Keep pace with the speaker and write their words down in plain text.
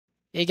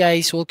Hey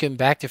guys, welcome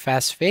back to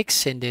Fast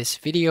Fix. In this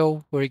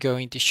video, we're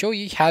going to show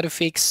you how to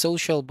fix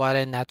social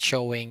button not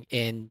showing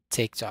in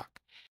TikTok.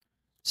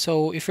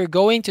 So if you're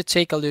going to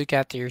take a look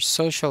at your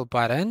social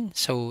button,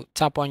 so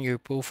tap on your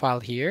profile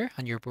here,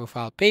 on your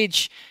profile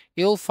page,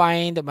 you'll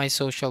find my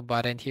social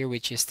button here,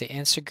 which is the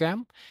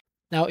Instagram.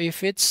 Now,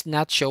 if it's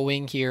not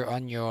showing here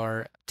on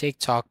your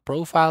TikTok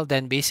profile,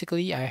 then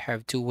basically I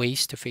have two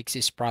ways to fix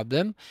this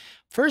problem.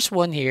 First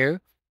one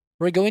here,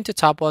 we're going to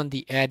tap on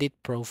the edit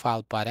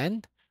profile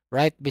button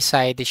right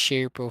beside the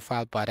share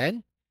profile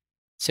button.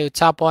 So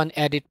tap on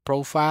edit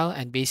profile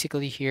and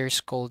basically here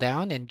scroll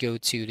down and go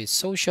to the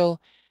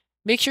social.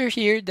 Make sure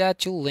here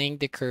that you link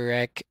the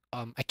correct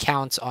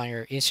accounts on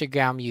your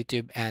Instagram,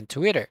 YouTube, and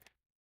Twitter.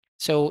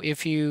 So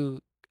if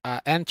you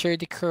enter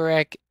the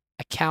correct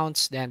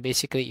accounts, then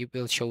basically it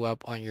will show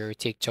up on your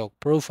TikTok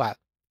profile.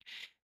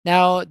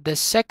 Now, the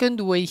second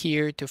way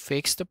here to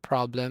fix the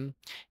problem,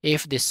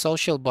 if the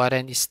social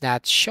button is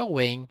not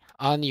showing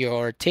on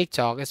your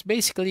TikTok, is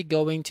basically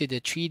going to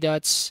the three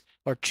dots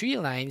or three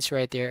lines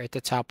right there at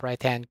the top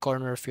right hand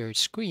corner of your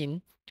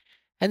screen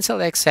and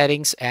select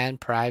settings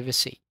and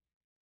privacy.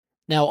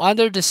 Now,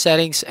 under the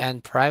settings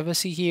and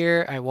privacy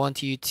here, I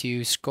want you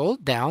to scroll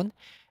down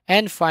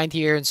and find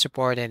here in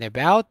support and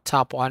about,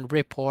 tap on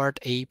report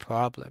a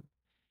problem.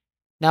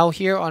 Now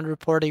here on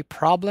report a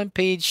problem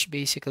page,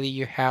 basically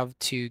you have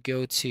to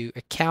go to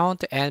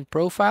account and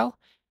profile.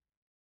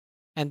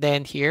 And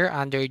then here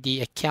under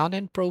the account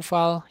and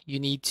profile, you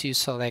need to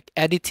select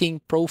editing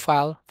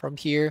profile from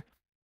here.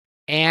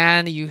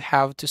 And you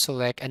have to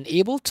select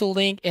enable to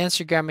link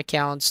Instagram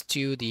accounts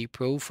to the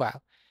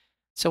profile.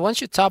 So once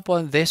you tap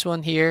on this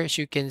one here, as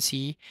you can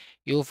see,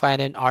 you'll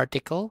find an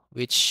article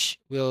which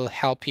will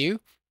help you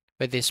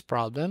with this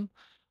problem.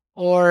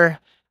 Or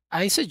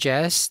I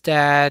suggest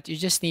that you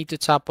just need to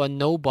tap on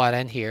no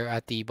button here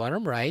at the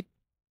bottom right.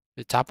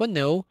 You tap on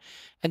no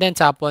and then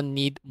tap on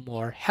need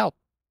more help.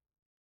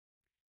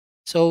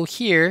 So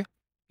here,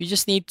 you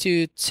just need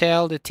to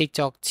tell the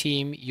TikTok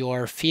team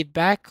your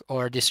feedback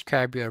or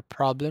describe your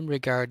problem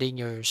regarding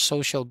your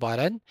social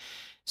button.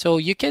 So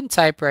you can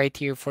type right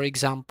here, for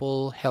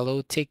example,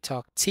 hello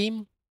TikTok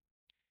team.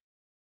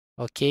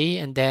 Okay,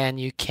 and then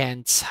you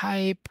can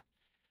type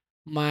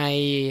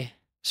my,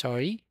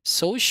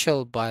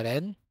 social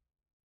button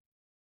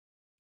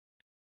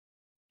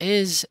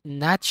is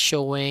not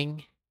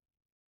showing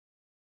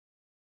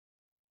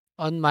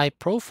on my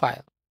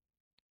profile.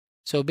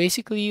 So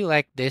basically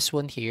like this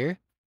one here.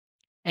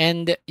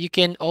 And you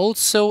can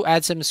also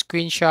add some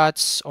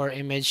screenshots or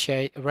image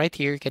right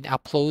here. You can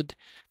upload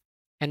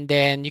and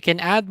then you can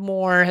add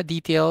more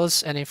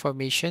details and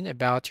information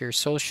about your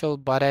social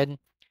button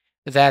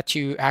that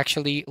you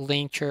actually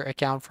linked your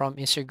account from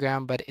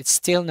Instagram, but it's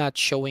still not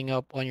showing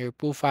up on your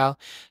profile.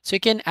 So you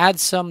can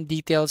add some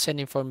details and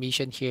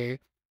information here.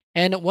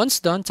 And once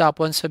done,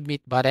 tap on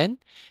submit button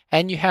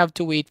and you have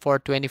to wait for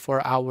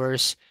 24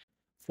 hours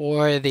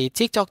for the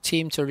TikTok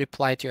team to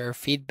reply to your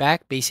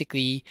feedback.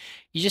 Basically,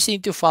 you just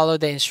need to follow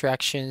the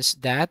instructions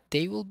that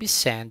they will be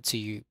sent to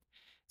you.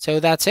 So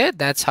that's it.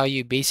 That's how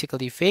you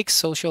basically fix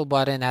social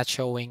button not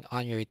showing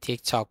on your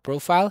TikTok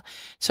profile.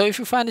 So if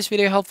you find this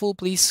video helpful,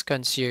 please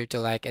consider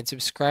to like and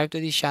subscribe to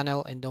this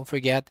channel and don't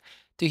forget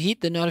to hit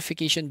the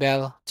notification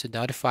bell to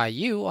notify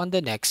you on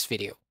the next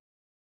video.